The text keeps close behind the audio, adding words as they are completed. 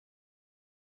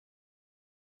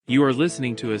You are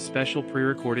listening to a special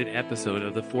pre-recorded episode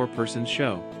of the Four Persons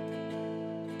Show.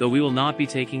 Though we will not be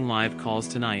taking live calls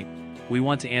tonight, we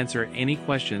want to answer any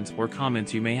questions or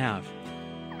comments you may have.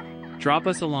 Drop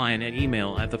us a line at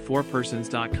email at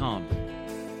thefourpersons.com.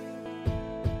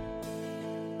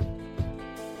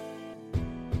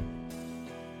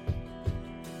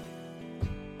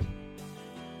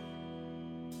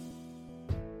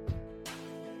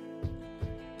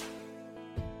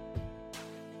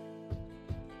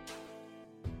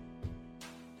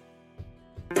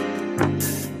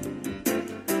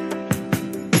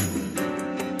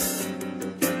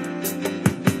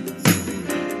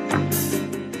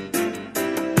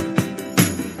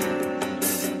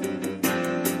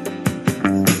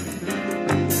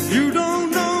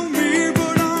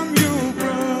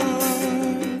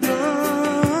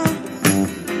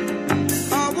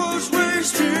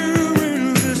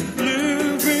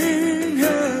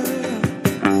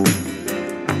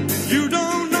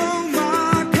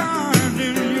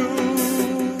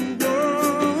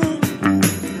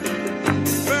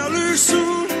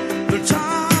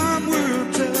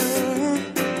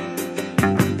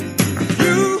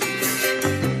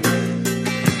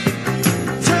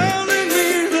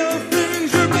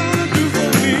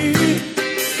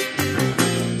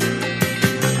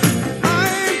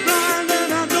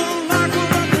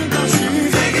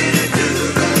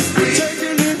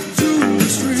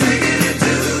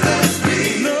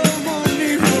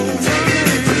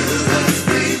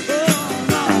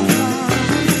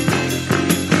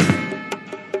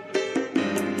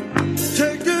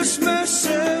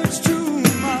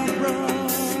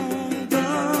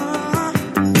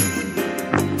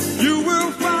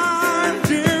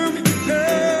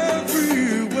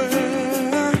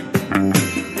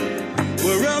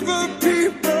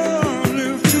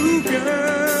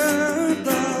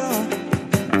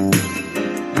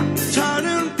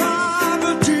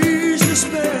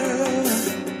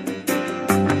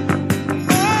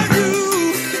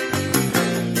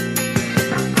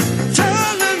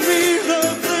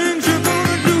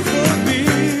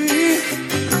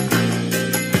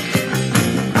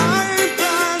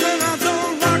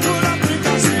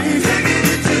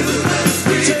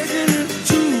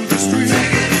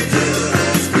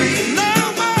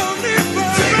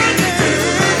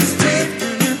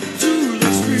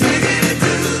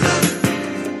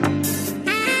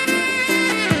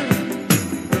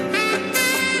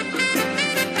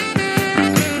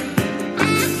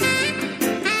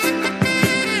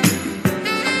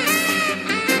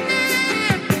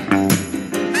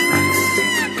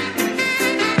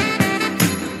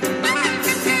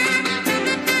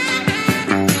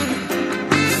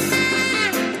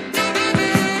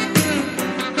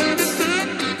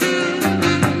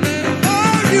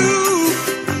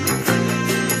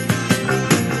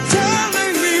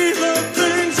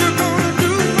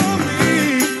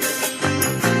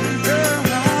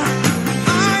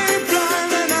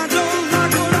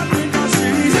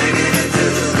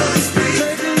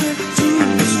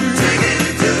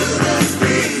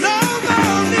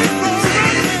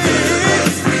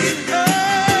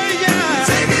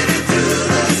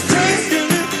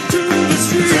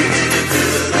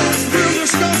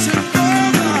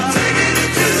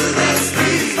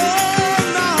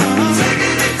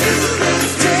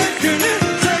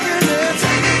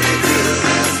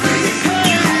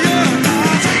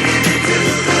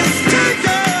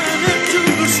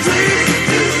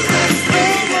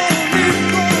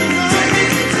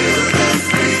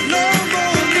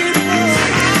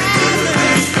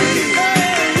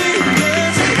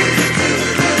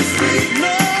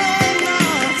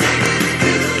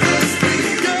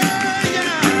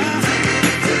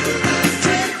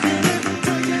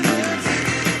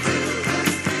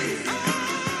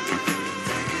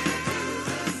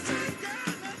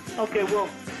 Okay, well,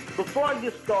 before I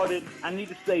get started, I need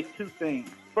to say two things.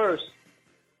 First,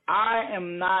 I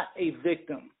am not a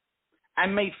victim. I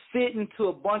may fit into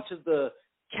a bunch of the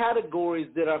categories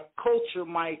that our culture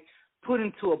might put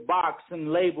into a box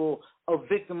and label a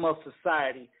victim of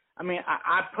society. I mean,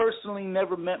 I personally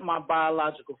never met my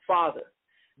biological father.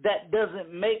 That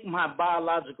doesn't make my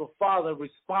biological father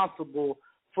responsible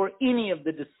for any of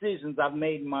the decisions I've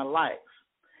made in my life.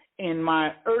 In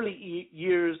my early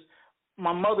years,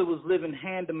 my mother was living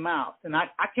hand to mouth, and I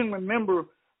can remember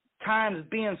times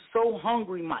being so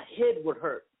hungry my head would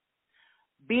hurt.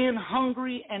 Being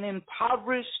hungry and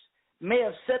impoverished may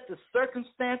have set the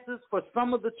circumstances for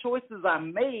some of the choices I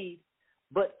made,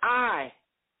 but I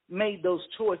made those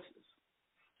choices.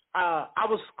 I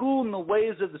was schooled in the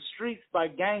ways of the streets by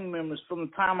gang members from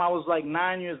the time I was like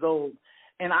 9 years old,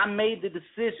 and I made the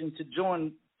decision to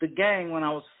join the gang when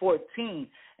I was 14.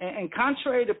 And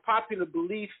contrary to popular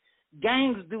belief,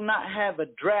 gangs do not have a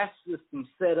draft system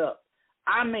set up.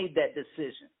 I made that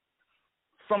decision.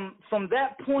 From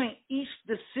that point, each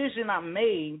decision I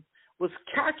made was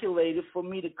calculated for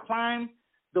me to climb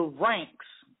the ranks.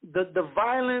 The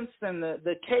violence and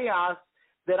the chaos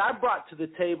that I brought to the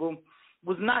table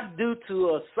was not due to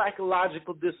a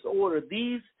psychological disorder.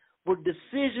 These were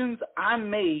decisions I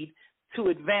made to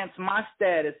advance my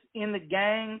status in the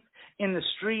gangs, in the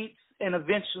streets, and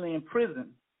eventually in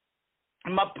prison.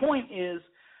 And my point is,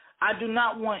 I do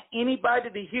not want anybody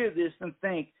to hear this and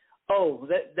think, oh,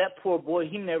 that poor boy,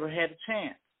 he never had a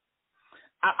chance.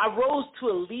 I rose to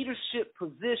a leadership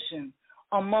position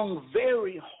among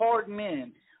very hard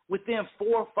men within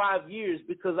 4 or 5 years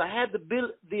because I had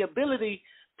the ability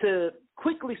to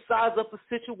quickly size up a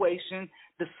situation,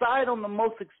 decide on the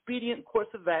most expedient course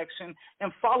of action,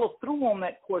 and follow through on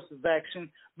that course of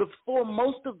action before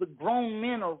most of the grown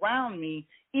men around me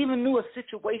even knew a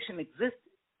situation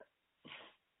existed.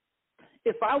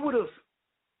 If I would have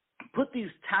put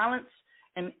these talents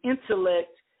and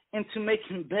intellect into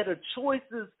making better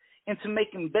choices, into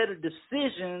making better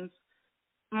decisions,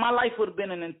 my life would have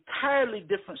been an entirely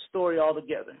different story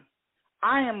altogether.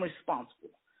 I am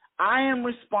responsible. I am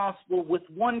responsible with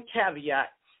one caveat,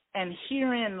 and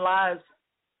herein lies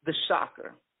the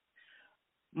shocker.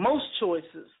 Most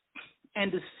choices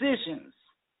and decisions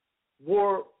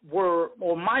were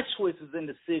my choices and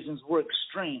decisions were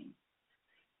extreme.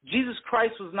 Jesus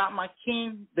Christ was not my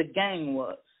king, the gang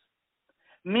was.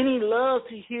 Many love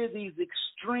to hear these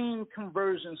extreme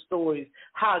conversion stories,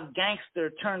 how a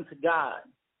gangster turned to God.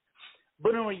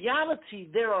 But in reality,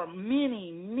 there are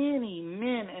many, many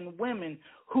men and women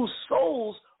whose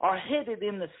souls are headed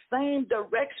in the same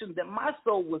direction that my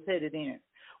soul was headed in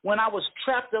when I was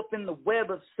trapped up in the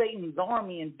web of Satan's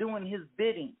army and doing his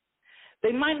bidding.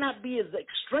 They might not be as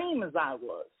extreme as I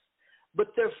was,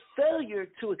 but their failure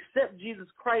to accept Jesus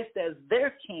Christ as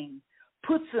their king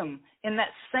puts them in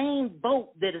that same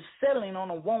boat that is sailing on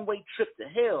a one-way trip to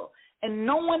hell, and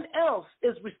no one else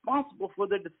is responsible for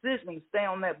their decision to stay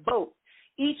on that boat.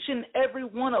 Each and every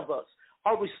one of us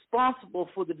are responsible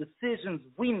for the decisions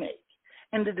we make,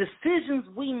 and the decisions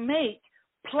we make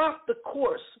plot the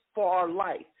course for our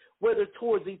life, whether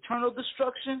towards eternal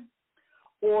destruction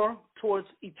or towards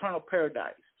eternal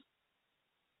paradise.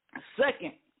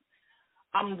 Second,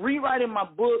 I'm rewriting my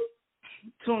book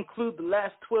to include the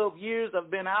last 12 years I've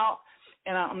been out,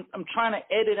 and I'm trying to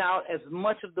edit out as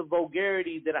much of the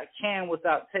vulgarity that I can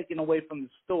without taking away from the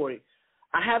story.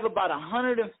 I have about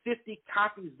 150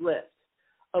 copies left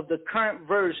of the current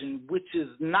version, which is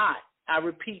not, I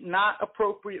repeat, not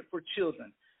appropriate for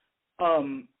children.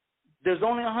 There's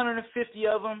only 150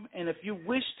 of them, and if you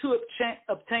wish to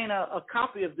obtain a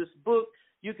copy of this book,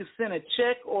 you can send a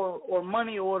check or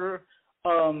money order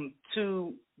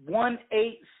to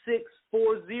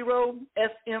 18640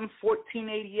 SM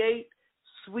 1488,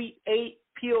 Suite 8,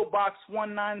 P.O. Box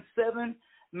 197,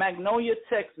 Magnolia,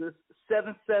 Texas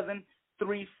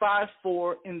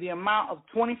 77354 in the amount of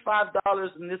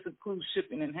 $25, and this includes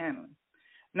shipping and handling.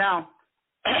 Now,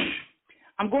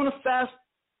 I'm going to fast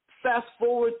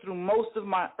forward through most of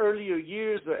my earlier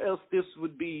years, or else this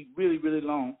would be really, really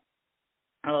long.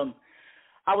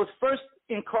 I was first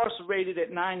incarcerated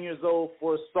at 9 years old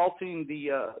for assaulting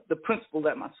the principal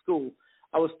at my school.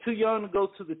 I was too young to go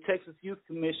to the Texas Youth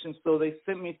Commission, so they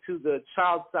sent me to the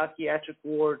child psychiatric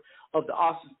ward of the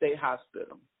Austin State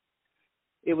Hospital.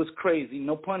 It was crazy,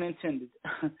 no pun intended.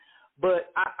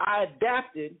 But I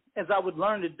adapted as I would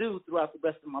learn to do throughout the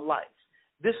rest of my life.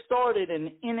 This started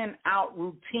an in and out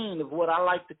routine of what I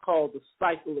like to call the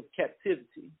cycle of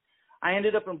captivity. I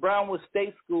ended up in Brownwood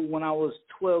State School when I was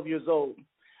 12 years old.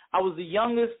 I was the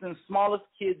youngest and smallest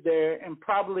kid there and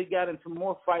probably got into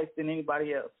more fights than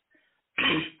anybody else.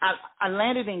 I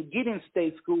landed in Giddings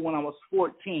State School when I was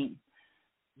 14.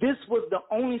 This was the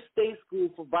only state school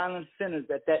for violent sinners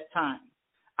at that time.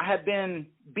 I had been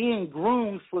being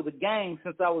groomed for the gang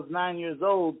since I was 9 years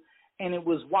old, and it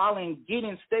was while in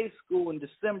Giddings State School in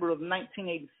December of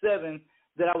 1987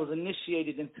 that I was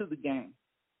initiated into the gang.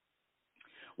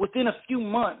 Within a few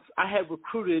months, I had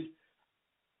recruited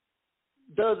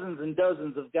dozens and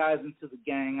dozens of guys into the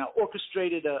gang. I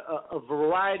orchestrated a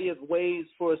variety of ways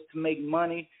for us to make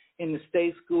money in the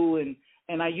state school,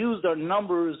 and I used our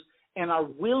numbers and our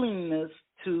willingness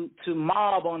to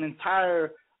mob on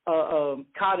entire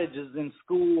cottages in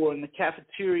school or in the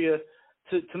cafeteria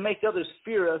to make others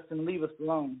fear us and leave us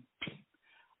alone.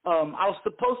 I was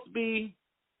supposed to be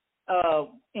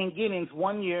in Giddings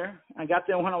 1 year. I got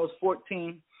there when I was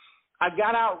 14. I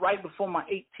got out right before my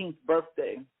 18th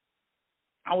birthday.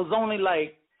 I was only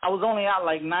like I was only out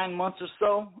like 9 months or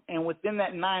so, and within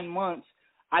that 9 months,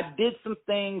 I did some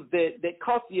things that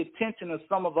caught the attention of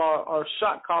some of our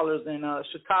shot callers in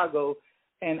Chicago,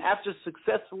 and after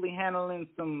successfully handling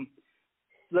some,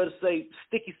 let us say,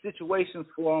 sticky situations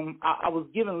for them, I was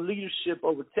given leadership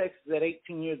over Texas at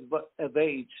 18 years of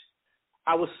age.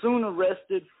 I was soon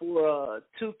arrested for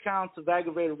 2 counts of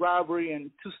aggravated robbery and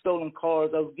 2 stolen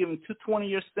cars. I was given 2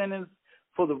 20-year sentences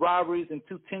for the robberies and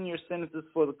 2 10-year sentences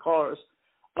for the cars.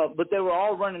 But they were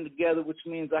all running together, which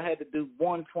means I had to do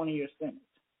 1 20-year sentence.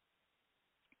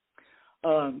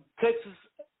 Texas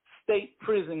State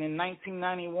Prison in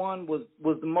 1991 was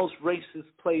the most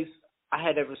racist place I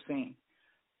had ever seen.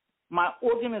 My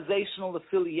organizational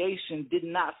affiliation did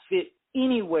not fit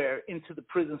anywhere into the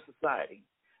prison society.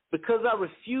 Because I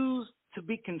refused to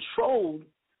be controlled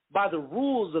by the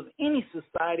rules of any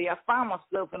society, I found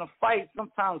myself in a fight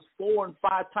sometimes 4 and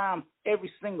 5 times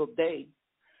every single day.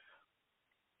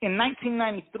 In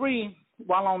 1993,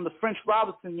 while on the French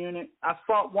Robinson unit, I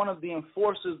fought one of the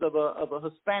enforcers of a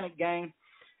Hispanic gang,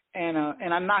 and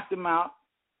I knocked him out.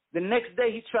 The next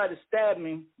day, he tried to stab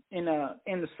me in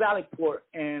the Sally Port,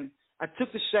 and I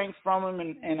took the shank from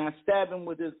him and I stabbed him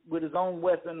with his own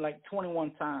weapon like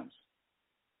 21 times.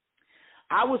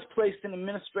 I was placed in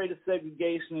administrative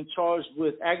segregation and charged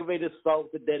with aggravated assault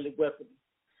with a deadly weapon.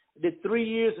 I did 3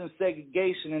 years in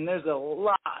segregation, and there's a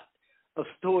lot of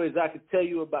stories I could tell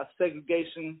you about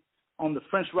segregation on the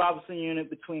French Robinson unit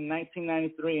between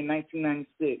 1993 and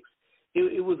 1996.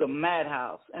 It was a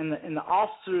madhouse, and the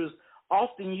officers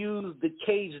often used the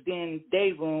caged-in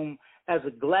day room as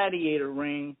a gladiator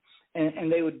ring,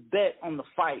 and they would bet on the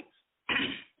fights.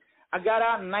 I got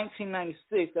out in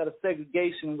 1996 out of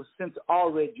segregation and was sent to All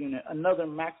Red Unit, another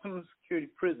maximum security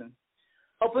prison.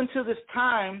 Up until this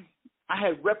time, I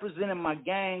had represented my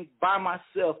gang by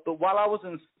myself, but while I was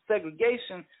in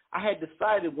segregation, I had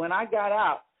decided when I got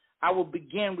out, I would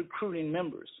begin recruiting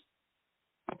members.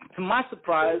 To my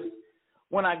surprise,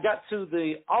 when I got to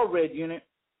the All Red Unit,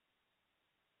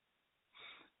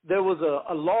 there was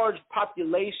a large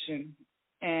population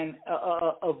and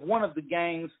of one of the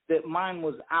gangs that mine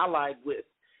was allied with,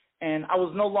 and I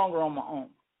was no longer on my own.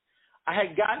 I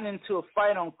had gotten into a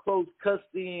fight on close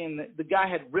custody, and the guy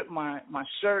had ripped my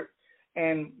shirt,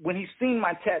 and when he seen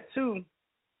my tattoo,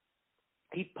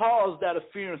 he paused out of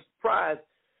fear and surprise.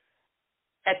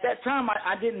 At that time,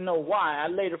 I didn't know why. I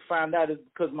later found out it's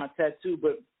because of my tattoo,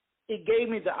 but it gave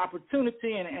me the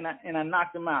opportunity, and I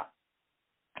knocked him out.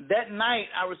 That night,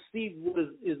 I received what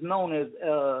is known as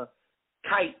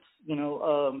kites,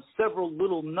 several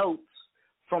little notes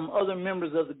from other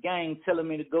members of the gang telling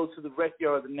me to go to the rec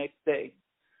yard the next day.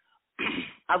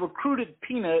 I recruited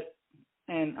Peanut,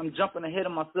 and I'm jumping ahead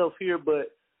of myself here,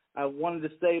 but I wanted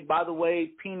to say, by the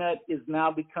way, Peanut is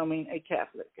now becoming a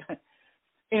Catholic.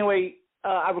 Anyway,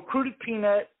 I recruited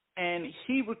Peanut, and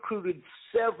he recruited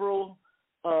several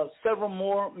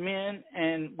more men,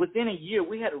 and within a year,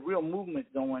 we had a real movement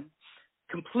going.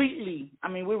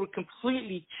 We were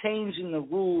completely changing the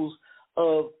rules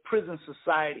of prison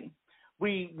society.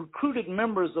 We recruited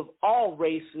members of all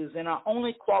races, and our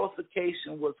only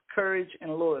qualification was courage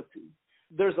and loyalty.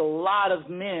 There's a lot of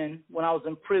men when I was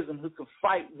in prison who can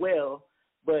fight well,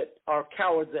 but are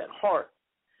cowards at heart.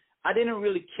 I didn't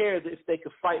really care if they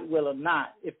could fight well or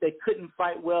not. If they couldn't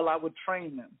fight well, I would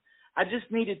train them. I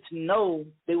just needed to know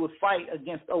they would fight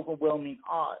against overwhelming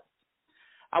odds.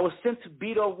 I was sent to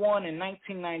Beto 1 in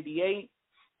 1998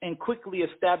 and quickly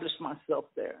established myself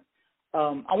there.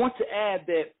 I want to add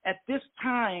that at this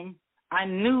time, I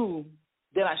knew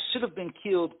that I should have been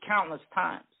killed countless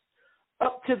times.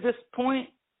 Up to this point,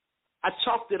 I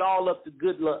chalked it all up to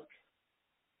good luck.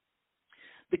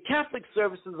 The Catholic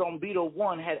services on Beto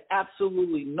 1 had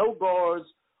absolutely no guards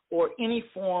or any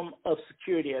form of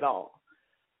security at all.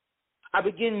 I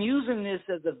began using this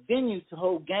as a venue to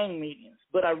hold gang meetings,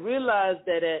 but I realized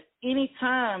that at any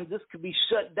time this could be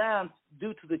shut down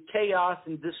due to the chaos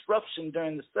and disruption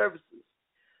during the services.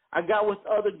 I got with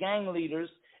other gang leaders,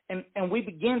 and we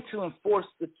began to enforce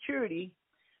security.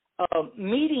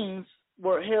 Meetings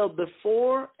were held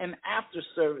before and after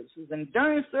services, and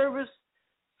during service,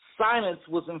 silence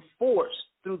was enforced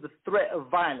through the threat of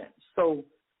violence. So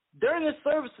during the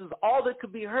services, all that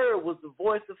could be heard was the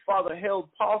voice of Father Harold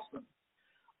Paulson.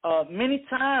 Many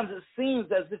times it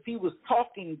seems as if he was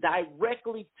talking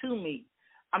directly to me.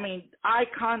 Eye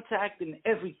contact and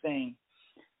everything.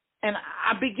 And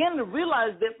I began to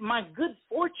realize that my good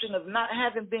fortune of not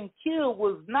having been killed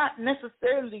was not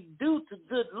necessarily due to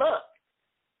good luck,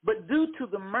 but due to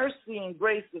the mercy and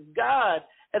grace of God.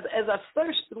 As I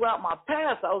searched throughout my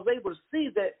past, I was able to see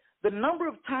that the number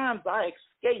of times I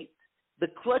escaped the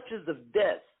clutches of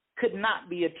death could not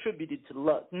be attributed to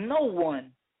luck. No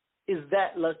one is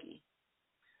that lucky.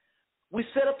 We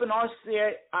set up an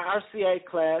RCA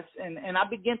class, and I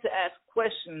began to ask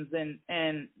questions,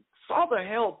 and Father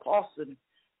Harold Paulson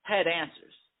had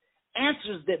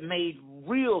answers that made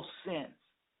real sense.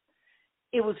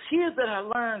 It was here that I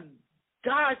learned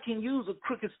God can use a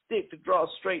crooked stick to draw a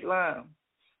straight line.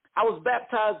 I was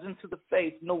baptized into the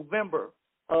faith November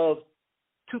of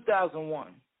 2001.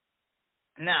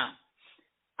 Now,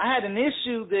 I had an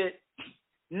issue that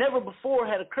never before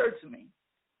had occurred to me.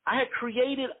 I had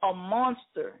created a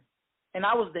monster, and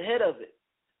I was the head of it.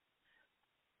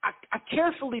 I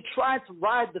carefully tried to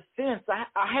ride the fence.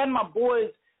 I had my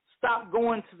boys stop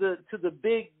going to the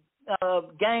big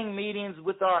gang meetings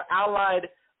with our allied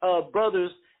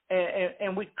brothers,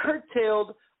 and we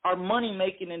curtailed our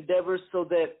money-making endeavors so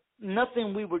that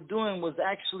nothing we were doing was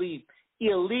actually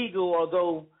illegal,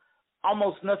 although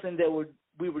almost nothing that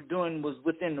we were doing was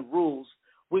within the rules.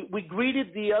 We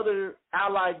greeted the other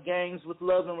allied gangs with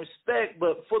love and respect,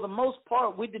 but for the most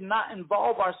part, we did not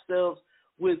involve ourselves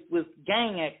with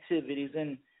gang activities.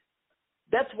 And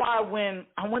that's why when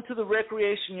I went to the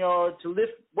recreation yard to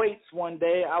lift weights one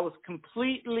day, I was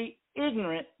completely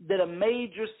ignorant that a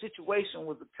major situation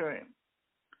was occurring.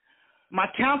 My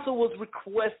counsel was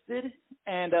requested,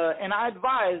 and I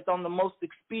advised on the most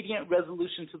expedient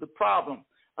resolution to the problem.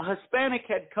 A Hispanic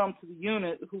had come to the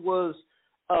unit who was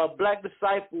a black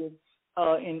disciple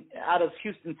out of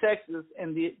Houston, Texas,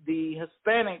 and the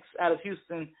Hispanics out of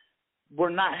Houston were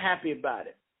not happy about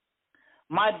it.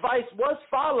 My advice was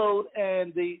followed,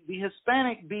 and the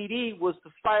Hispanic BD was to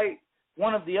fight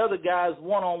one of the other guys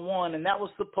one-on-one, and that was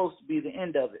supposed to be the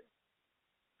end of it.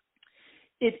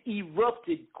 It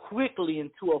erupted quickly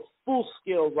into a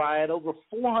full-scale riot, over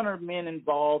 400 men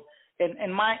involved,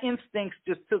 and my instincts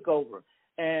just took over.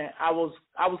 And I was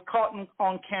caught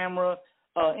on camera.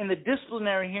 In the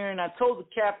disciplinary hearing, I told the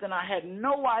captain I had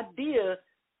no idea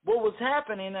what was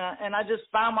happening, and I just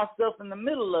found myself in the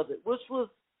middle of it, which was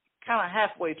kind of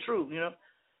halfway true, you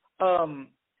know.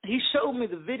 He showed me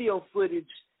the video footage,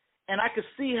 and I could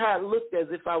see how it looked as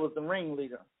if I was the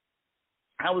ringleader.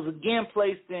 I was again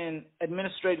placed in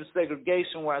administrative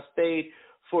segregation where I stayed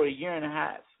for 1.5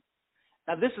 years.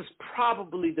 Now, this is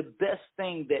probably the best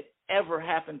thing that ever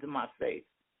happened to my faith.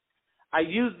 I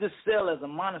used this cell as a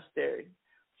monastery.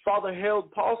 Father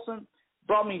Harold Paulson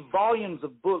brought me volumes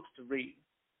of books to read.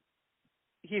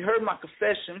 He heard my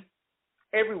confession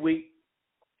every week,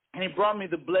 and he brought me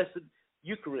the Blessed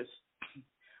Eucharist.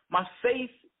 My faith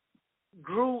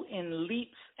grew in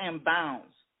leaps and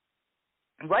bounds.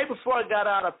 And right before I got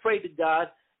out, I prayed to God,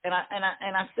 and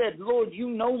I said, Lord, you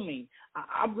know me.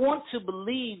 I want to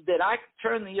believe that I could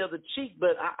turn the other cheek,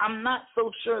 but I'm not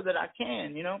so sure that I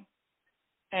can, you know.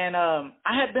 And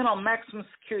I had been on maximum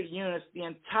security units the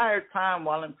entire time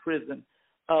while in prison.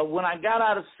 When I got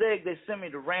out of SEG, they sent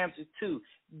me to Ramsey 2.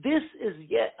 This is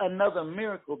yet another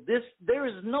miracle. There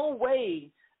is no way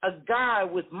a guy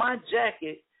with my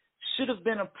jacket should have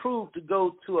been approved to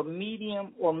go to a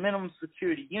medium or minimum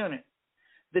security unit.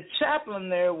 The chaplain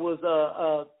there was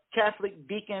a Catholic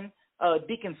deacon,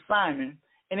 Deacon Simon,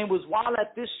 and it was while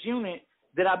at this unit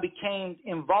that I became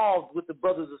involved with the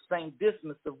Brothers of St.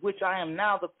 Dismas, of which I am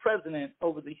now the president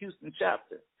over the Houston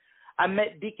chapter. I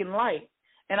met Deacon Light,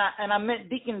 and I met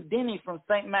Deacon Denny from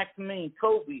St. Maximilian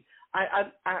Kobe.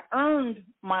 I earned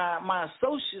my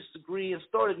associate's degree and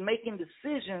started making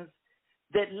decisions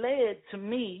that led to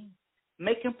me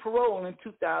making parole in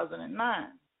 2009.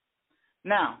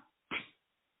 Now,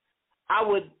 I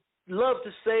would love to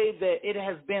say that it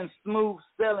has been smooth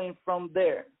sailing from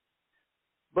there,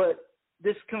 but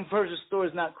this conversion story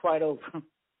is not quite over.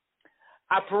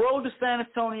 I paroled to San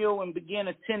Antonio and began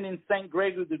attending St.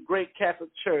 Gregory the Great Catholic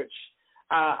Church.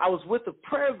 I was with a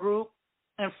prayer group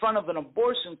in front of an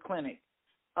abortion clinic,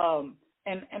 and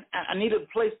I needed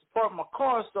a place to park my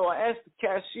car, so I asked the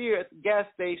cashier at the gas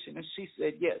station, and she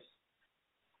said yes.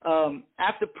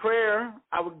 After prayer,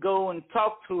 I would go and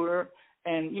talk to her,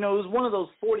 and, you know, it was one of those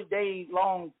 40-day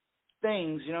long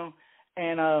things, you know,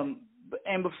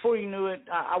 and before you knew it,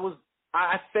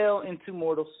 I fell into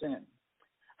mortal sin.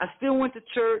 I still went to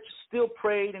church, still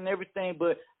prayed and everything,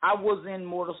 but I was in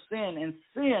mortal sin, and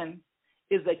sin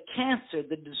is a cancer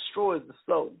that destroys the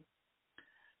soul.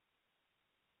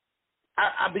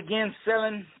 I began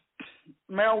selling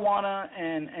marijuana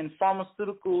and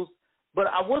pharmaceuticals, but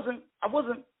I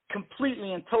wasn't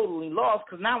completely and totally lost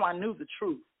because now I knew the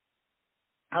truth.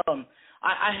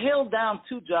 I held down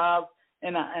 2 jobs,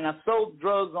 and I sold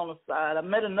drugs on the side. I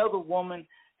met another woman,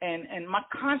 and my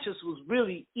conscience was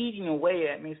really eating away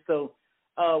at me. So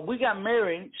We got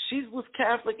married. She was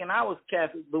Catholic and I was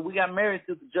Catholic, but we got married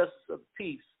through the justice of the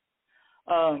peace.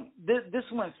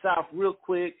 This went south real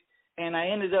quick, and I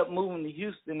ended up moving to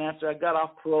Houston after I got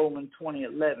off parole in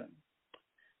 2011.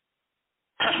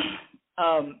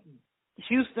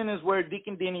 Houston is where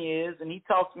Deacon Denny is, and he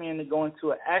talked me into going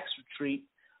to an Acts retreat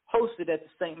hosted at the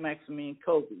St. Maximilian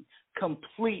Kolbe.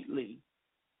 Completely,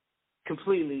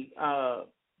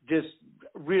 just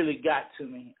really got to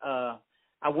me.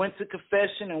 I went to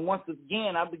confession, and once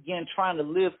again, I began trying to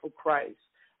live for Christ.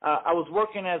 I was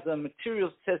working as a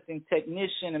materials testing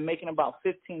technician and making about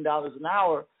 $15 an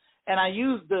hour, and I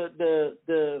used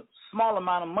the small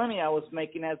amount of money I was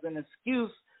making as an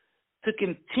excuse to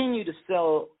continue to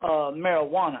sell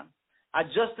marijuana. I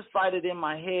justified it in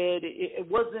my head. It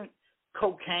wasn't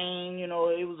cocaine, it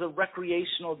was a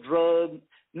recreational drug,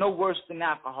 no worse than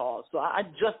alcohol. So I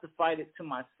justified it to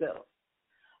myself.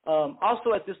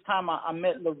 Also at this time, I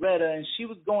met Loretta, and she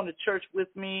was going to church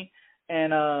with me,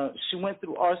 and she went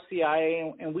through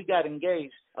RCIA, and we got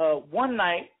engaged. One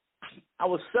night, I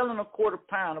was selling a quarter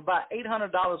pound, about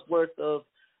 $800 worth of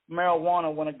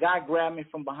marijuana, when a guy grabbed me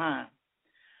from behind.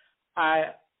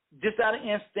 Just out of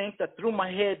instinct, I threw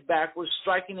my head backwards,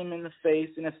 striking him in the face,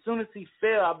 and as soon as he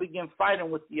fell, I began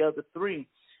fighting with the other three.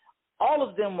 All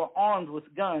of them were armed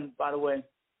with guns, by the way.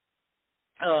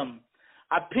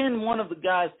 I pinned one of the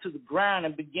guys to the ground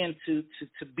and began to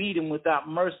beat him without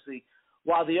mercy,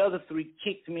 while the other three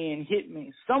kicked me and hit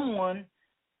me. Someone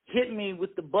hit me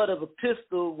with the butt of a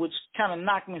pistol, which kind of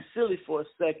knocked me silly for a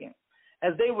second.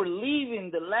 As they were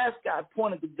leaving, the last guy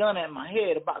pointed the gun at my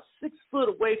head. About 6 foot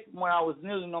away from where I was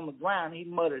kneeling on the ground, he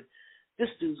muttered, "This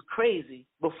dude's crazy,"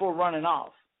 before running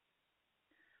off.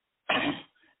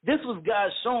 This was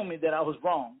God showing me that I was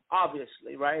wrong,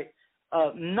 obviously, right?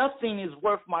 Nothing is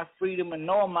worth my freedom, and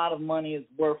no amount of money is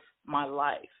worth my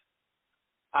life.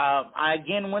 I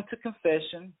again went to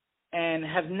confession and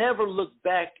have never looked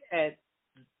back at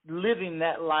living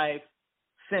that life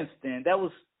since then. That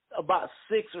was about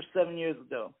 6 or 7 years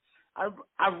ago.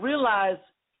 I realized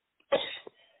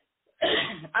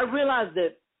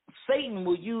that Satan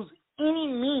will use any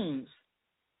means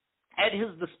at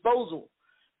his disposal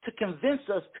to convince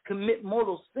us to commit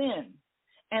mortal sin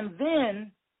and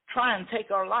then try and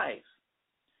take our life.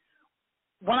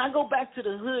 When I go back to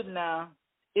the hood now,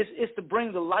 it's to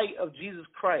bring the light of Jesus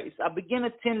Christ. I began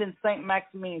attending St.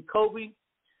 Maximilian Kolbe,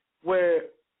 where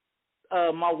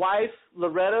my wife,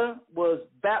 Loretta, was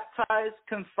baptized,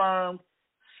 confirmed,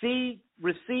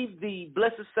 received the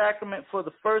Blessed Sacrament for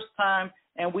the first time,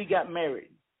 and we got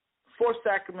married. 4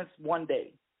 sacraments one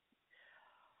day.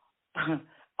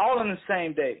 All in the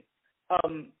same day.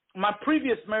 My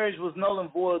previous marriage was null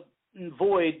and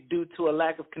void due to a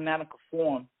lack of canonical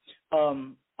form.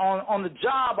 On the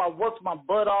job, I worked my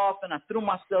butt off, and I threw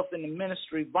myself in the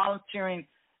ministry, volunteering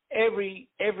every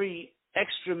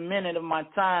extra minute of my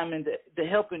time into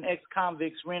helping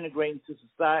ex-convicts reintegrate into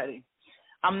society.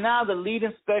 I'm now the lead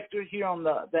inspector here on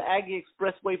the Aggie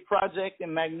Expressway project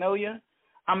in Magnolia.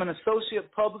 I'm an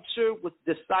associate publisher with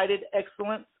Decided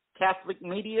Excellence Catholic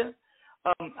Media.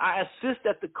 I assist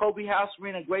at the Kolbe House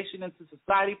Reintegration into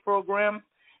Society program.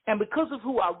 And because of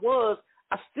who I was,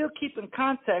 I still keep in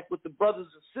contact with the brothers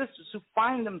and sisters who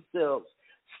find themselves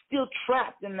still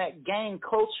trapped in that gang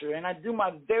culture. And I do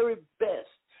my very best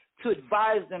to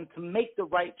advise them to make the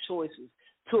right choices,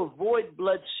 to avoid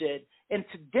bloodshed, and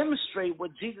to demonstrate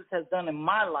what Jesus has done in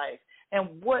my life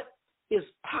and what is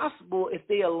possible if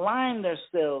they align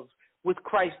themselves with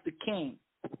Christ the King.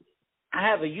 I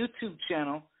have a YouTube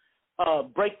channel,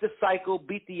 Break the Cycle,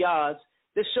 Beat the Odds,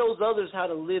 that shows others how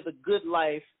to live a good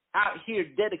life out here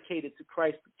dedicated to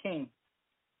Christ the King.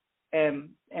 And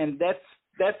that's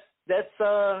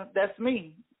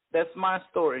me. That's my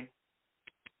story.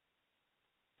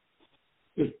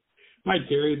 Hi,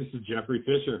 Terry. This is Jeffrey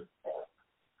Fisher.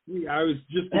 I was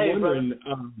just wondering,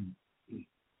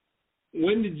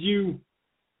 when did you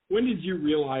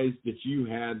realize that you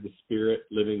had the Spirit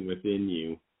living within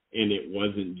you, and it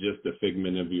wasn't just a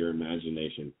figment of your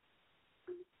imagination?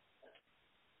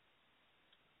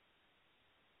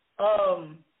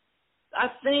 I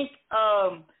think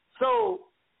so.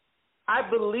 I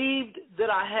believed that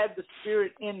I had the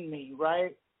Spirit in me,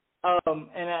 right? And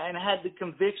I had the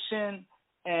conviction.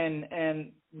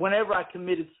 And whenever I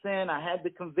committed sin, I had the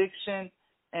conviction,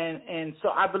 and so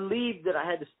I believed that I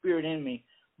had the Spirit in me.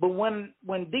 But when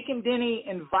Deacon Denny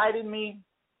invited me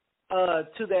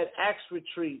to that Acts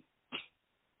retreat,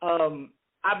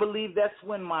 I believe that's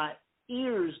when my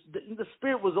ears, the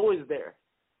Spirit was always there,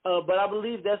 but I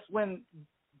believe that's when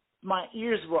my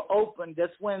ears were opened.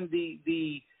 That's when the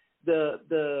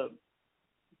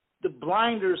the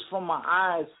blinders from my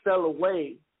eyes fell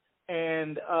away,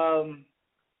 and I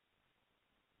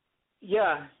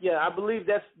believe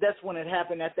that's when it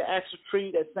happened, at the Acts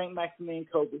Retreat at St. Maximilian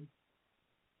Kolbe.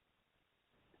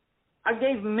 I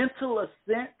gave mental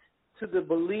assent to the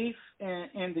belief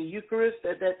in the Eucharist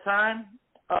at that time.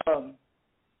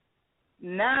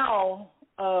 Now,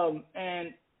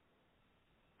 and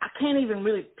I can't even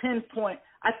really pinpoint.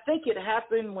 I think it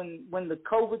happened when the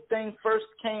COVID thing first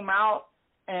came out,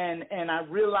 and I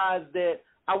realized that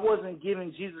I wasn't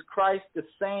giving Jesus Christ the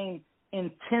same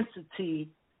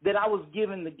intensity that I was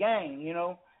giving the gang, you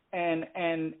know, and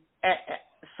at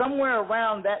somewhere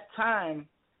around that time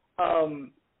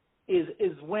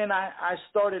is when I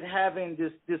started having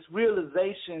this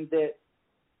realization that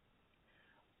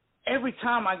every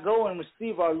time I go and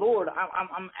receive our Lord,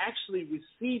 I'm actually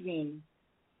receiving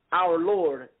our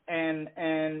Lord, and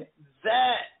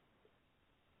that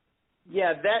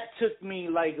took me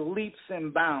like leaps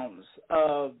and bounds.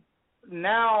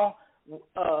 Now,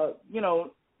 you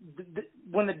know,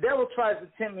 when the devil tries to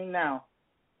tempt me now,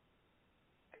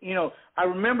 you know, I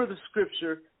remember the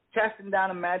scripture, casting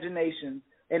down imaginations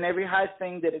and every high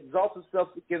thing that exalts itself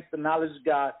against the knowledge of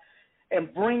God,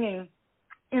 and bringing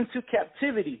into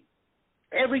captivity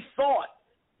every thought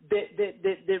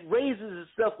that raises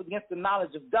itself against the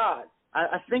knowledge of God.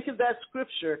 I think of that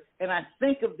scripture, and I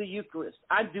think of the Eucharist.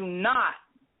 I do not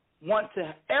want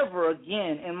to ever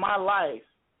again in my life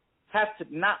have to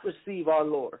not receive our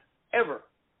Lord, ever.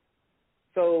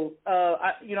 So,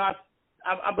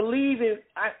 I believe it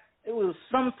was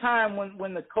sometime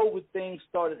when the COVID thing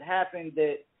started happening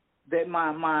that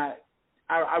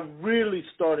I really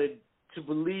started to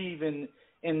believe in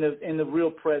the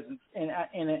real presence, in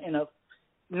a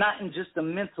not in just a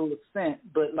mental assent,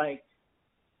 but like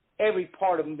every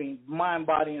part of me, mind,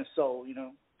 body, and soul, you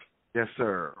know. Yes,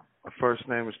 sir. My first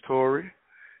name is Tori,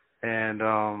 and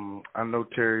I know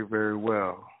Terry very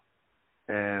well,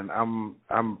 and I'm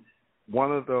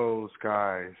one of those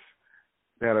guys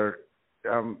that are,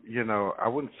 you know, I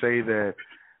wouldn't say that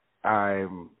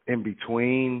I'm in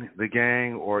between the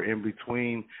gang or in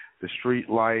between the street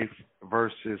life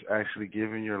versus actually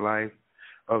giving your life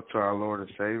up to our Lord and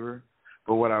Savior.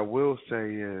 But what I will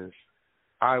say is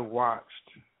I watched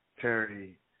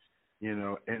Terry, you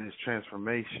know, in his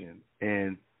transformation,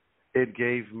 and it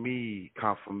gave me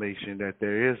confirmation that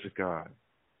there is a God.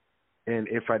 And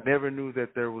if I never knew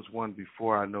that there was one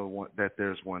before, I know that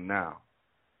there's one now.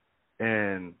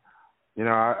 And, you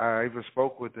know, I even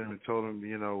spoke with him and told him,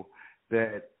 you know,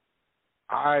 that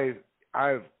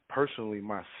I've personally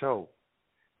myself,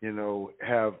 you know,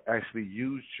 have actually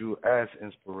used you as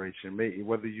inspiration, maybe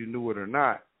whether you knew it or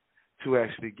not, to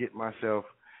actually get myself,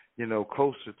 you know,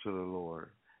 closer to the Lord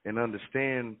and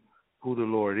understand who the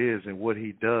Lord is and what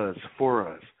he does for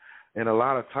us. And a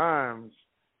lot of times,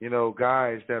 you know,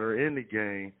 guys that are in the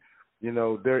gang, you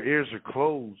know, their ears are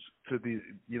closed to these,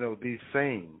 you know, these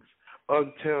sayings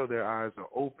until their eyes are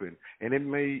open. And it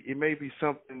may be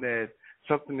something as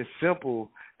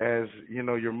simple as, you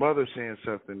know, your mother saying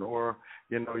something, or,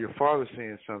 you know, your father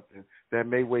saying something that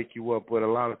may wake you up. But a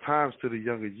lot of times to the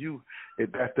younger you,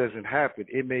 that doesn't happen.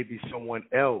 It may be someone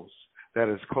else that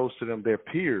is close to them, their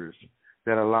peers,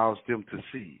 that allows them to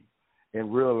see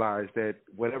and realize that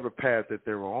whatever path that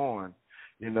they're on,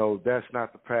 you know, that's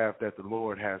not the path that the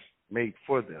Lord has made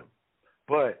for them.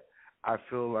 But I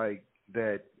feel like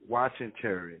that watching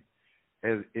Terry,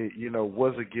 you know,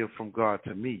 was a gift from God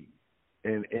to me,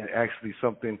 and actually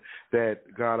something that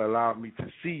God allowed me to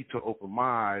see, to open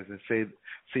my eyes and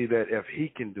see that if he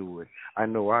can do it, I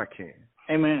know I can.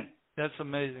 Amen. That's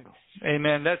amazing.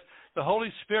 Amen. That's the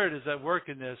Holy Spirit is at work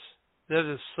in this. That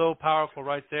is so powerful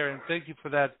right there, and thank you for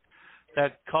that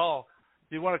call.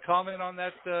 Do you want to comment on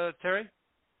that, Terry?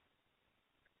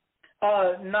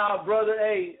 Nah, brother.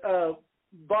 Hey,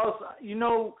 boss, you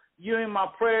know, you're in my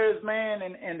prayers, man,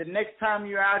 and the next time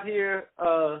you're out here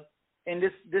in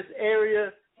this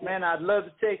area, man, I'd love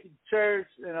to take you to church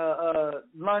and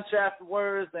lunch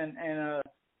afterwards, and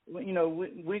you know,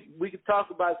 we could talk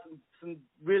about some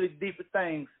really deeper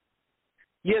things.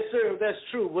 Yes, sir, that's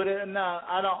true. But no,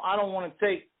 I don't want to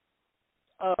take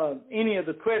any of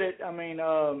the credit. I mean,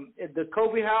 at the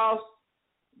Kobe House,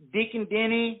 Deacon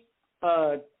Denny,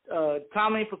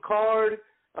 Tommy Picard,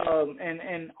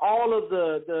 and all of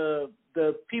the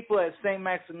people at St.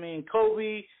 Maximilian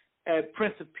Kolbe, at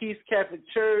Prince of Peace Catholic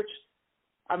Church.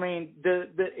 I mean,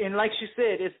 and like she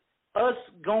said, it's us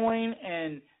going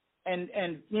and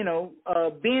you know,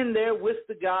 being there with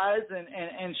the guys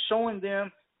and showing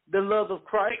them the love of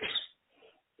Christ.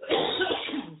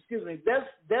 Excuse me.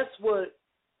 That's what.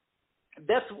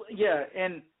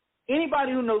 And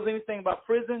anybody who knows anything about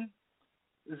prison,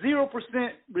 0%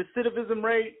 recidivism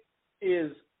rate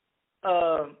is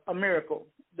a miracle.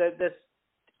 That's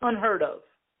unheard of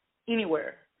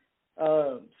anywhere.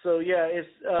 So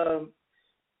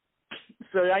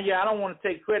I don't want to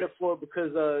take credit for it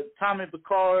because Tommy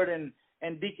Picard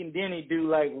and Deacon Denny do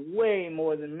like way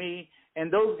more than me,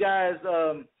 and those guys,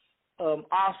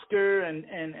 Oscar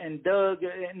and Doug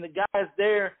and the guys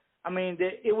there. I mean,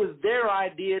 it was their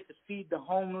idea to feed the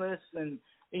homeless and,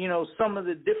 you know, some of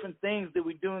the different things that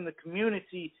we do in the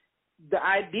community. The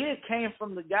idea came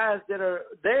from the guys that are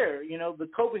there, you know, the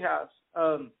Kobe House.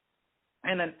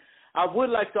 And then I would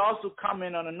like to also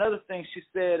comment on another thing she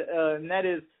said, and that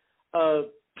is,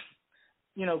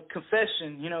 you know,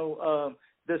 confession, you know,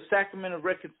 the sacrament of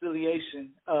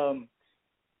reconciliation.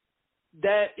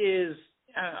 That is,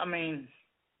 I mean,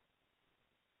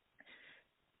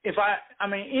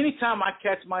 anytime I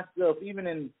catch myself, even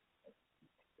in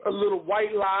a little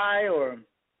white lie, or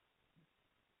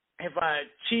if I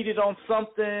cheated on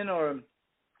something, or,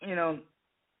 you know,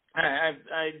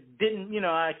 I didn't, you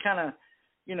know, I kind of,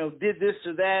 you know, did this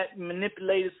or that,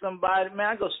 manipulated somebody, man,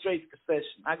 I go straight to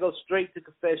confession. I go straight to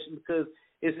confession because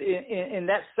it's in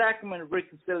that sacrament of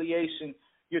reconciliation,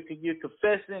 you're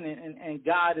confessing and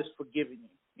God is forgiving you,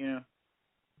 you know.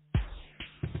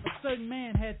 A certain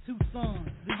man had 2 sons.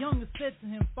 The youngest said to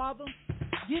him, Father,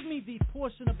 give me the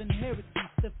portion of inheritance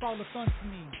that falleth unto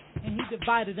me. And he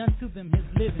divided unto them his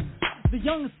living. The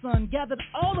youngest son gathered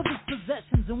all of his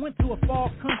possessions and went to a far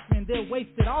country, and there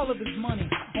wasted all of his money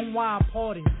on wild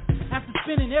parties. After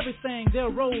spending everything, there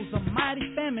arose a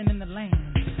mighty famine in the land.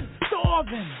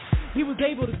 Starving, he was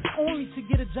able only to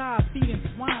get a job feeding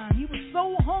swine. He was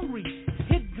so hungry,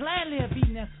 he'd gladly have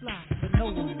eaten that slop, but no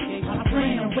one gave him. I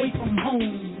ran away from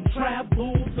home,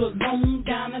 traveled alone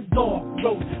down a dark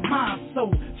road. My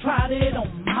soul tried it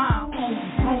on my own,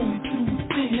 prone to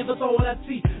sin. Never thought I'd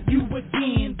see you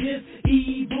again. This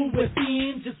evil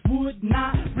within just would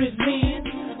not relent.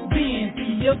 Then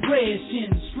the aggression,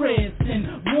 stress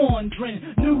and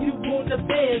wandering. Knew you were the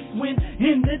best when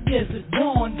in the desert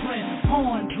wandering,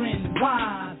 pondering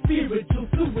why spiritual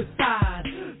suicide.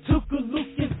 Took a look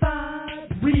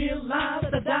inside,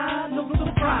 realized I died. No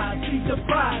surprise, see the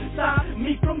pride stopped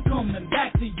me from coming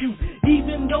back to you.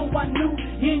 Even though I knew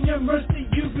in your mercy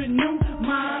you renew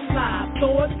my life.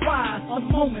 Thought twice, a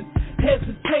moment's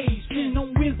hesitation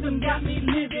on wisdom got me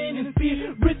living in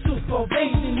spiritual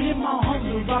salvation. In my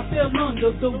hunger I fell under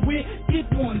the wicked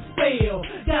one's spell.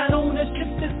 Got on a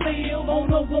ship that sailed on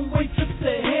a one-way trip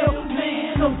to hell.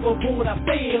 Man, overboard I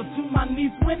fell to my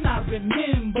knees when I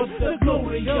remember the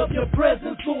glory of your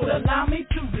presence. Lord, allow me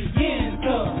to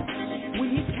re-enter. When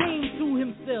he came to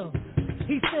himself,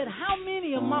 he said, how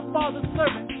many of my father's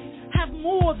servants have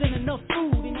more than enough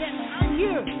food, and yet I'm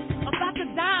here about to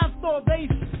die of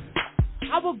starvation?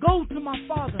 I will go to my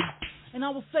father, and I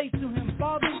will say to him,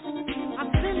 Father,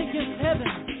 I sinned against heaven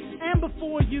and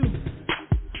before you.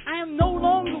 I am no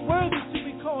longer worthy to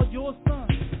be called your son.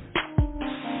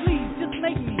 Please, just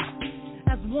make me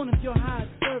as one of your hired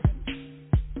servants.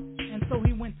 And so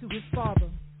he went to his father.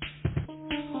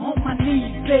 On my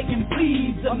knees, begging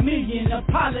please, a million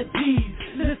apologies.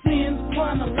 Listen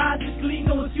chronologically,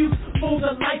 no excuse for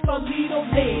the life I lead or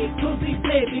led. Cause he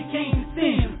bled, became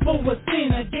sin for a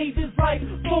sinner. Gave his life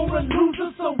for a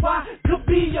loser, so I could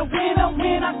be a winner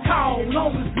when I call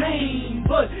on his name.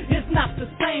 But it's not the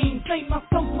same. Say my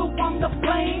son, so I'm to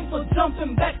blame for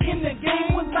jumping back in the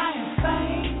game when I am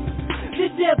insane. The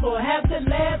devil have the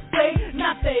last say,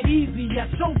 not that easy, I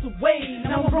chose the way.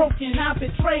 Now I'm broken, I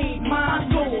betrayed my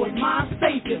Lord, my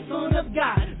Savior, Son of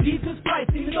God, Jesus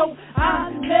Christ. Even though I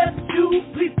left you,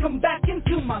 please come back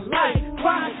into my life.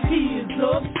 Cry tears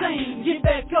of shame, get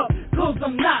back up, cause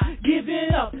I'm not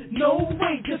giving up. No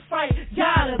way, just fight,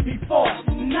 gotta be fought.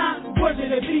 Not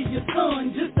worthy to be your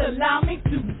son, just allow me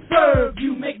to serve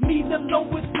you. Make me the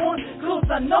lowest one, cause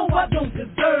I know I don't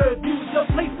deserve you. The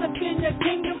place up in your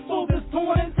kingdom for this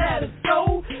torn and tattered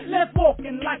soul. Left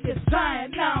walking like a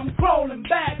giant, now I'm crawling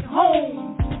back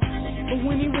home. But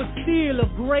when he was still a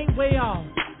great way off,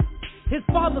 his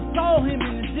father saw him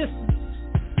in the distance,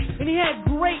 and he had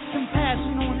great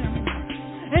compassion on him,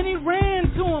 and he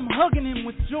ran to him, hugging him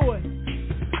with joy.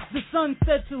 The son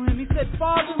said to him, he said,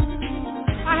 Father,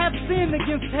 I have sinned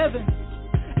against heaven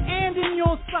and in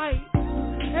your sight,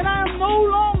 and I am no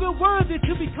longer worthy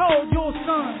to be called your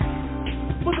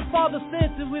son. But the father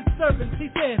said to his servants, he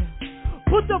said,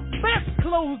 put the best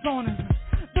clothes on him,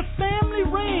 the family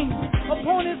ring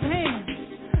upon his hands,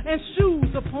 and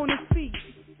shoes upon his feet.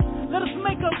 Let us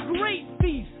make a great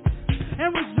feast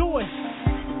and rejoice.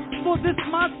 For this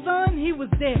my son, he was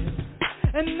dead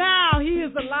And now he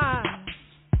is alive.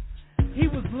 He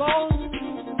was lost,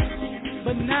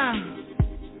 but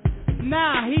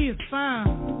now he is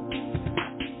found.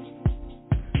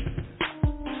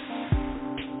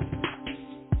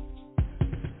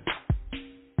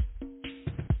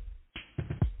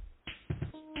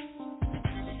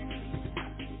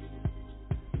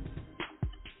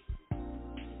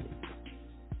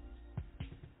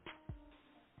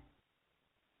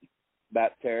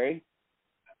 About Terry.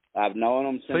 I've known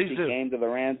him since he came to the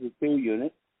Ramsey 2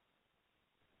 unit.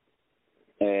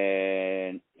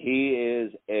 And he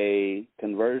is a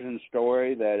conversion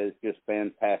story that is just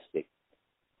fantastic.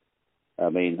 I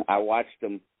mean, I watched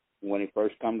him when he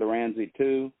first come to Ramsey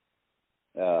 2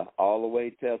 all the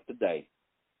way till today.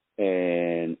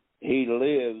 And he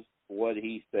lives what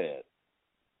he says.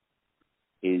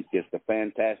 He's just a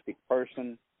fantastic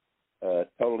person.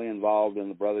 Totally involved in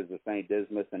the Brothers of St.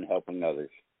 Dismas and helping others.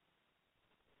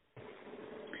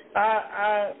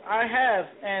 I have,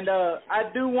 and I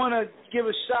do want to give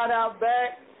a shout out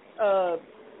back.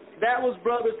 That was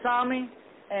Brother Tommy,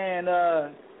 and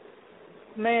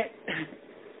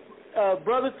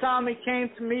Brother Tommy came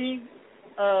to me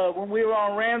when we were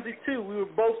on Ramsey 2. We were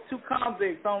both 2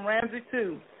 convicts on Ramsey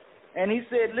 2, and he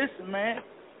said, "Listen, man,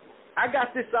 I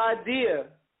got this idea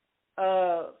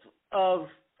of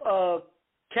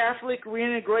Catholic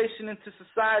reintegration into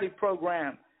society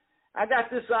program. I got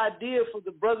this idea for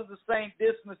the Brothers of St.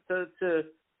 Dismas to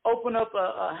open up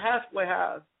a halfway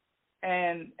house."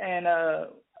 And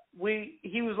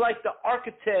he was like the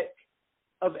architect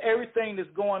of everything that's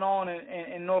going on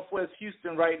in Northwest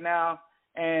Houston right now,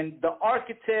 and the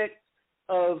architect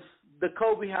of the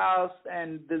Kobe House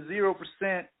and the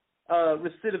 0%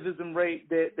 recidivism rate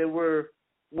that we're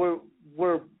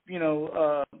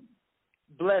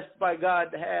blessed by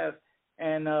God to have.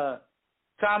 And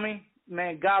Tommy,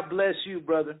 man, God bless you,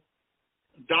 brother.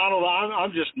 Donald,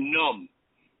 I'm just numb.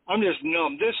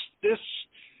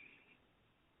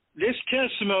 This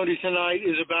testimony tonight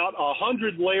is about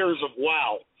 100 layers of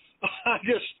wow.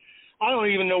 I don't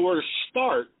even know where to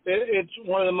start. It's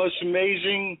one of the most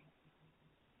amazing,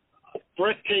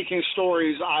 breathtaking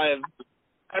stories I've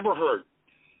ever heard.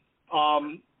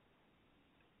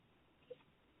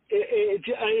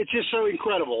 It's just so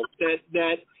incredible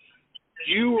that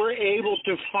you were able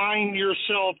to find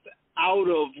yourself out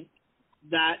of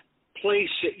that place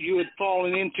that you had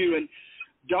fallen into. And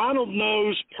Donald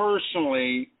knows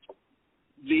personally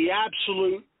the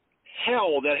absolute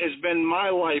hell that has been my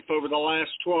life over the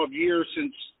last 12 years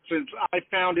since I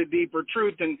found a deeper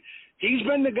truth. And he's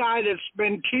been the guy that's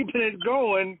been keeping it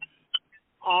going.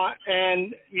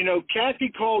 And, Kathy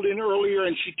called in earlier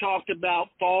and she talked about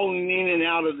falling in and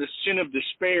out of the sin of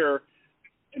despair.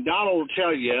 And Donald will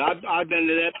tell you, I've been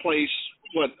to that place,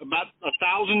 about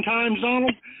 1,000 times,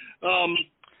 Donald?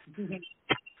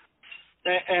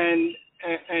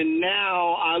 And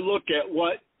now I look at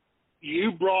what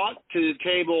you brought to the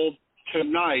table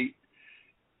tonight,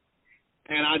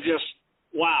 and I just,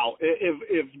 wow.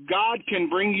 If God can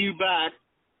bring you back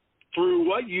through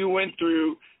what you went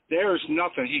through, there's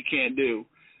nothing he can't do.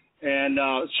 And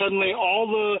suddenly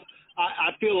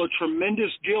I feel a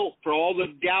tremendous guilt for all the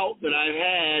doubt that I've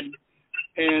had,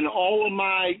 and all of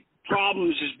my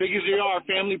problems, as big as they are,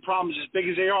 family problems as big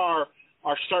as they are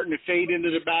starting to fade into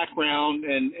the background,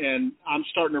 and I'm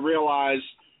starting to realize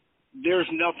there's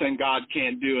nothing God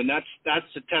can't do. And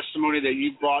that's the testimony that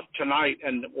you brought tonight.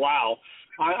 And wow,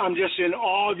 I'm just in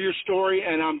awe of your story,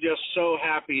 and I'm just so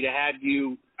happy to have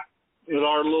you with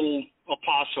our little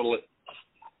apostolate.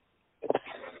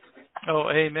 Oh,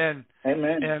 amen.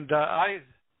 Amen. And I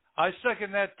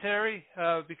second that, Terry,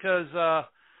 because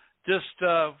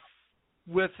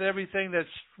with everything that's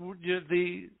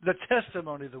the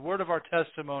testimony, the word of our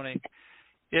testimony,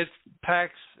 it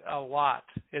packs a lot.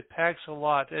 It packs a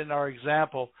lot in our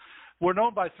example. We're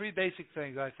known by 3 basic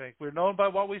things, I think. We're known by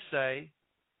what we say,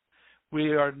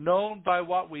 we are known by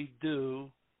what we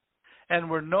do, and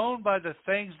we're known by the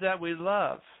things that we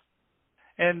love.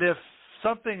 And if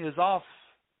something is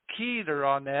off-keyed or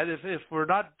on that, if we're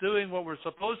not doing what we're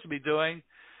supposed to be doing,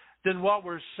 then what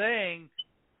we're saying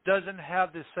doesn't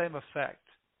have the same effect.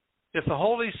 If the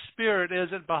Holy Spirit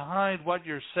isn't behind what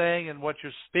you're saying and what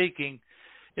you're speaking,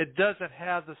 it doesn't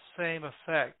have the same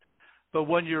effect. But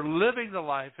when you're living the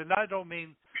life, and I don't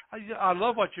mean, I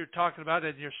love what you're talking about,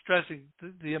 and you're stressing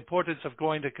the importance of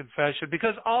going to confession,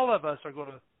 because all of us are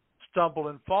going to stumble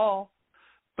and fall,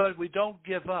 but we don't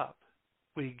give up.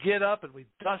 We get up and we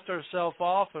dust ourselves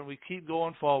off and we keep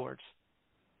going forwards.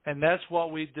 And that's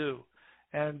what we do.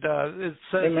 And it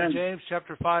says in James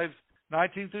chapter 5,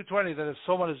 19 through 20, that if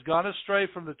someone has gone astray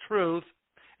from the truth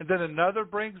and then another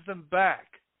brings them back.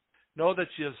 Know that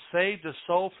you have saved a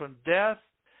soul from death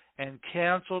and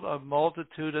canceled a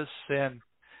multitude of sin.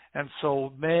 And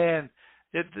so, man,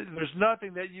 there's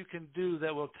nothing that you can do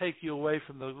that will take you away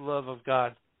from the love of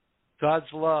God.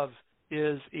 God's love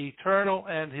is eternal,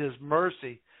 and his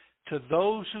mercy to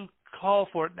those who call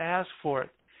for it and ask for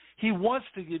it. He wants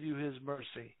to give you his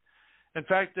mercy. In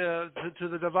fact, to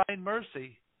the divine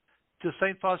mercy, to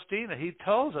St. Faustina, he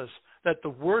tells us that the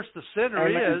worse the sinner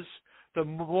is, the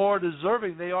more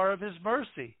deserving they are of his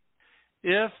mercy,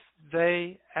 if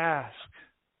they ask.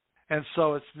 And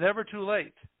so it's never too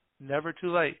late, never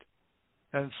too late.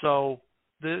 And so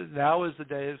now is the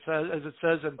day, as it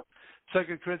says in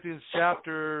 2 Corinthians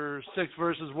chapter 6,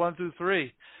 verses 1 through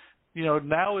 3.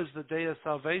 Now is the day of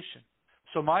salvation.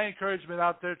 So my encouragement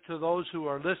out there to those who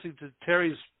are listening to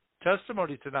Terry's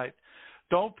testimony tonight,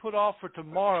 don't put off for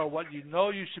tomorrow what you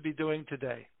know you should be doing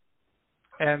today.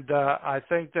 And I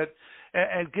think that,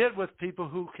 and get with people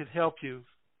who can help you.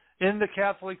 In the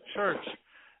Catholic Church,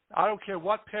 I don't care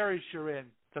what parish you're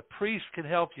in, the priest can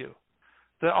help you.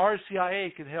 The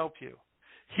RCIA can help you.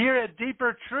 Here at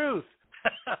Deeper Truth,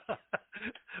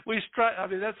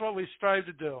 that's what we strive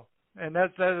to do. And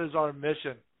that is our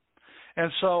mission.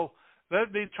 And so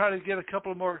let me try to get a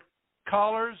couple more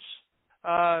callers.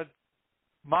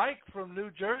 Mike from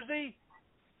New Jersey,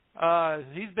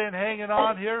 he's been hanging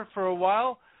on here for a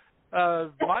while.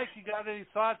 Mike, you got any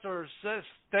thoughts or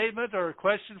statement or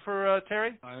question for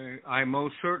Terry? I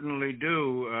most certainly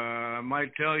do. I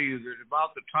might tell you that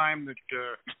about the time that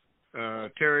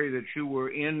Terry, that you were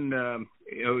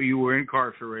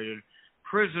incarcerated,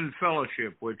 Prison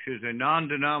Fellowship, which is a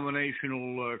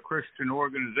non-denominational Christian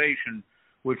organization,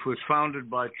 which was founded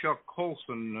by Chuck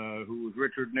Colson, who was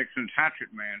Richard Nixon's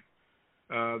hatchet man.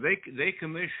 They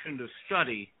commissioned a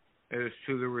study as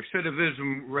to the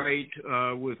recidivism rate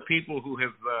with people who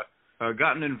have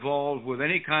gotten involved with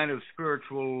any kind of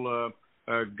spiritual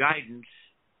guidance,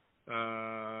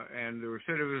 and the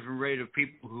recidivism rate of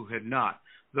people who had not.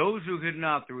 Those who had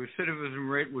not, the recidivism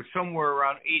rate was somewhere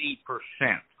around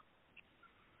 80%.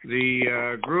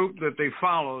 The group that they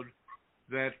followed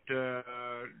that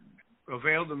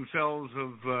availed themselves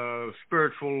of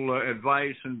spiritual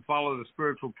advice and followed a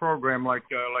spiritual program like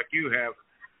you have,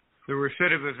 the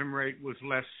recidivism rate was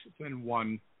less than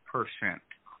 1%.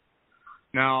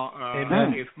 Now,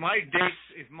 if my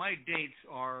dates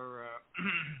are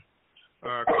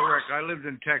correct, I lived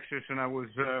in Texas and I was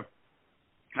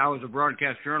a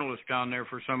broadcast journalist down there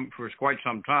for quite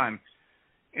some time,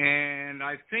 and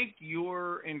I think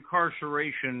your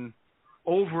incarceration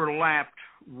overlapped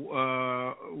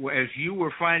as you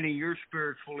were finding your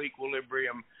spiritual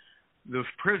equilibrium. The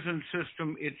prison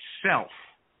system itself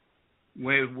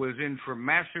was in for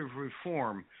massive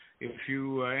reform. If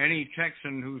you, any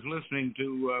Texan who's listening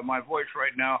to my voice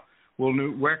right now will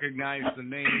recognize the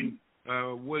name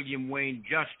William Wayne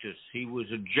Justice. He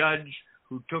was a judge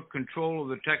who took control of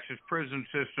the Texas prison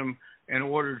system and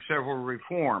ordered several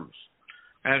reforms.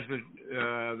 As the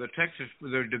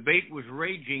debate was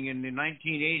raging in the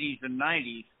 1980s and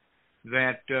 90s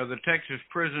that the Texas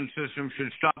prison system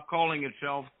should stop calling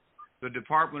itself the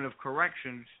Department of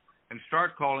Corrections and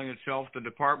start calling itself the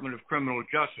Department of Criminal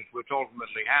Justice, which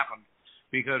ultimately happened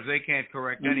because they can't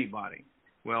correct anybody.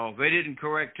 Well, they didn't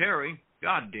correct Terry.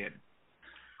 God did.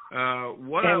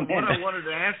 What I wanted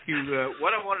to ask you,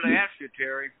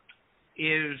 Terry,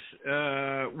 is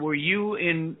were you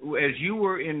as you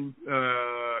were in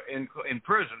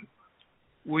prison,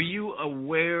 were you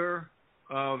aware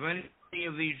of any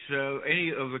of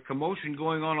the commotion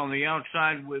going on the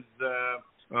outside with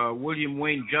William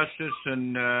Wayne Justice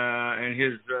and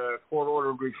his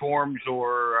court-ordered reforms,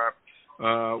 or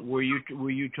were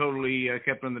you totally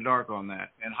kept in the dark on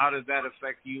that? And how did that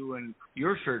affect you and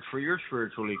your search for your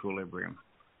spiritual equilibrium?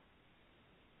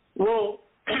 Well,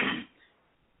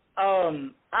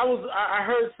 I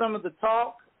heard some of the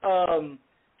talk.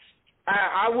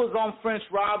 I was on French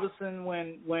Robinson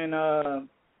when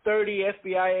 30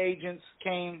 FBI agents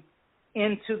came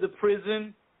into the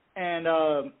prison and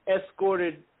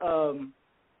escorted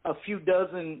a few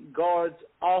dozen guards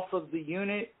off of the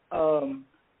unit.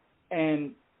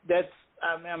 And that's,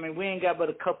 I mean, we ain't got but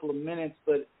a couple of minutes,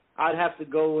 but I'd have to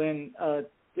go in.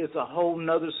 It's a whole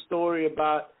nother story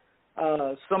about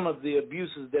some of the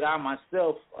abuses that I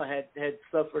myself had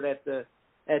suffered at the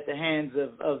hands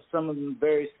of some of the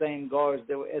very same guards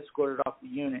that were escorted off the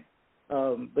unit.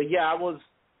 But yeah, I was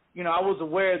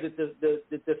aware that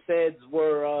the feds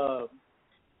were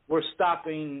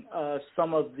stopping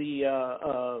some of the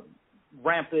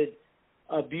rampant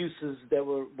abuses that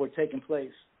were taking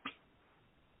place.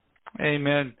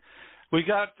 Amen. We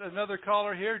got another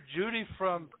caller here, Judy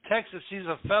from Texas. She's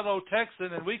a fellow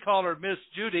Texan, and we call her Miss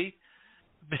Judy,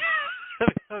 Miss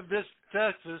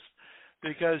Texas,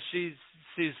 because she's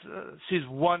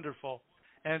wonderful.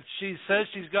 And she says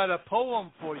she's got a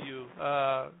poem for you,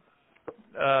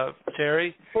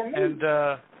 Terry. For me? And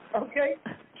okay.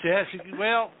 Yeah,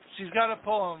 she's got a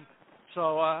poem.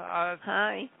 So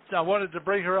Hi. I wanted to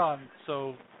bring her on.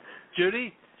 So,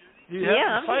 Judy, do you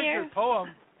have I'm here. your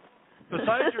poem?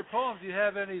 Besides your poem, do you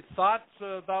have any thoughts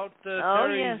about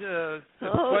Terry's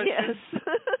question? Yes.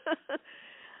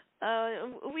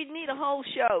 We'd need a whole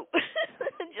show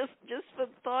just for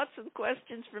thoughts and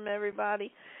questions from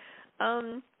everybody.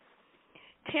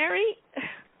 Terry,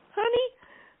 honey,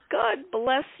 God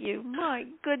bless you. My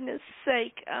goodness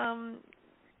sake. I'm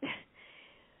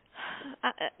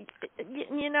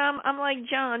like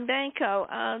John Danko.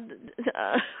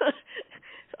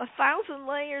 1,000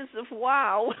 layers of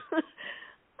wow.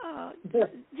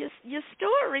 Just your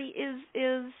story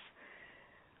is.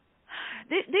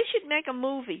 They should make a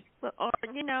movie, or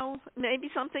maybe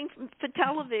something for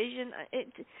television.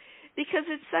 Because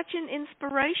it's such an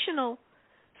inspirational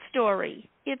story.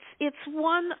 It's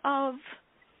one of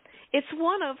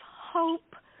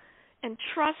hope and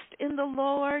trust in the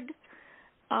Lord.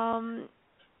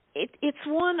 It's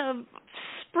one of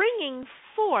springing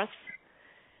forth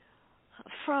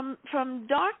from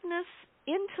darkness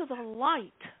into the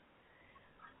light.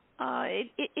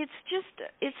 It's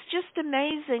just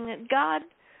amazing that God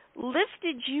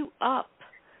lifted you up.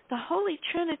 The Holy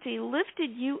Trinity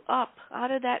lifted you up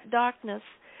out of that darkness,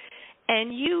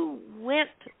 and you went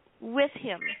with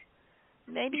Him.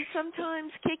 Maybe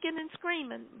sometimes kicking and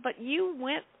screaming, but you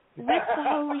went with the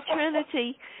Holy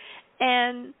Trinity.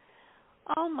 And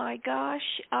oh my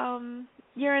gosh,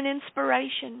 you're an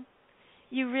inspiration.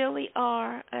 You really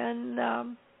are.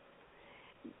 And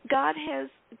God has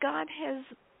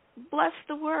blessed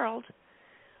the world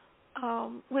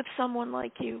with someone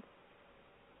like you.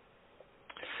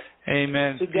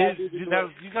 Amen. You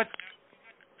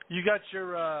got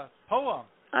your poem.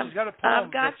 You've got a poem.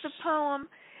 I've got the poem.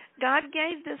 God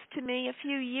gave this to me a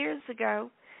few years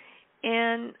ago,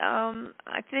 and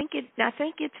I think it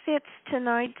fits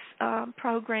tonight's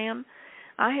program.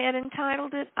 I had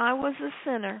entitled it, "I Was a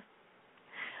Sinner."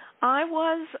 I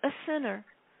was a sinner.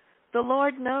 The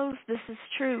Lord knows this is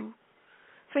true,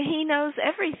 for He knows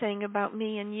everything about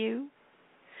me and you.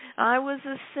 I was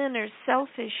a sinner,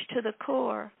 selfish to the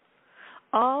core.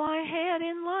 All I had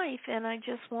in life, and I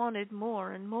just wanted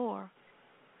more and more.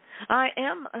 I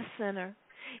am a sinner,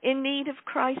 in need of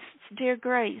Christ's dear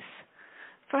grace.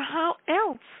 For how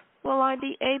else will I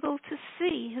be able to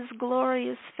see His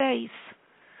glorious face?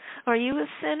 Are you a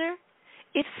sinner?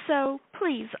 If so,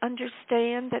 please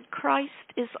understand that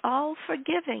Christ is all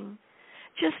forgiving.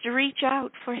 Just reach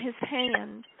out for His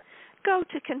hand. Go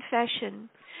to confession.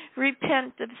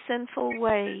 Repent of sinful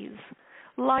ways.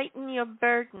 Lighten your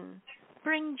burden.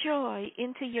 Bring joy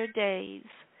into your days.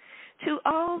 To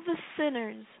all the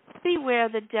sinners, beware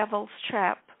the devil's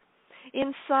trap.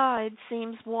 Inside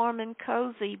seems warm and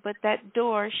cozy, but that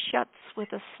door shuts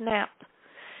with a snap.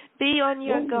 Be on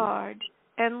your guard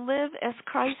and live as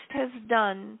Christ has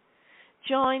done.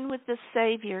 Join with the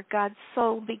Savior, God's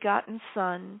sole-begotten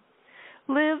Son.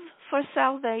 Live for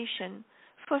salvation,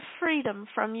 for freedom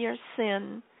from your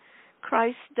sin.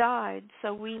 Christ died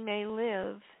so we may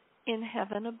live in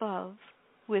heaven above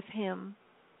with Him.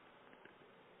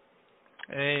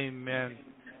 Amen.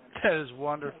 That is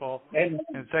wonderful. Amen.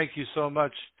 And thank you so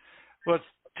much. Well,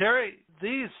 Terry,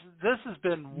 this has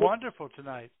been wonderful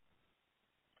tonight.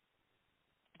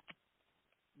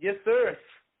 Yes, sir.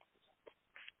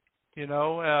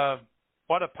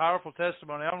 What a powerful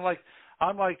testimony. I'm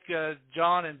like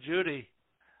John and Judy.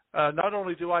 Not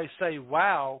only do I say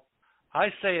wow, I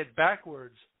say it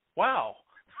backwards. Wow.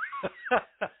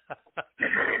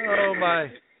 Oh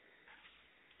my.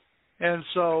 And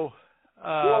so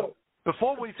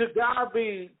before we to God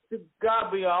be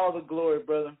all the glory,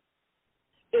 brother.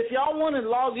 If y'all want to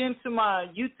log into my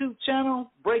YouTube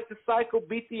channel, Break the Cycle,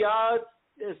 Beat the Odds,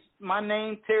 it's my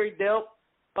name, Terry Delp.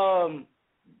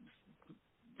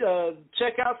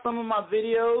 Check out some of my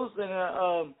videos,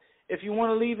 and if you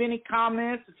want to leave any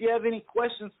comments, if you have any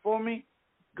questions for me,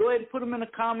 go ahead and put them in the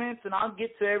comments, and I'll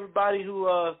get to everybody who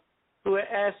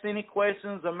asks any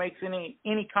questions or makes any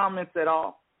comments at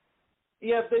all.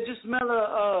 Yeah, if they just mail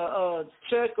a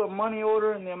check or money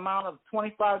order in the amount of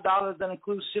 $25, that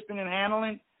includes shipping and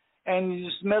handling, and you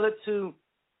just mail it to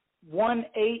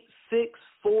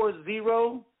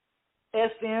 18640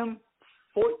 SM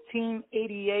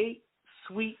 1488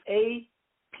 Suite A,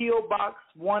 P.O. Box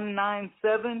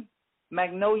 197,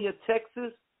 Magnolia,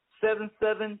 Texas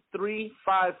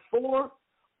 77354,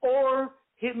 or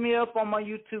hit me up on my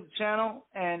YouTube channel,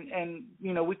 and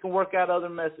we can work out other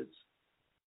methods.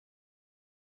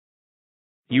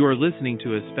 You are listening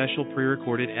to a special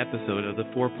pre-recorded episode of the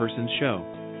Four-Person Show.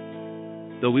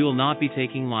 Though we will not be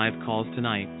taking live calls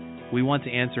tonight, we want to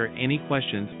answer any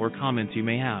questions or comments you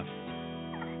may have.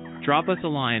 Drop us a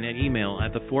line at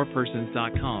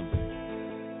email@thefourpersons.com.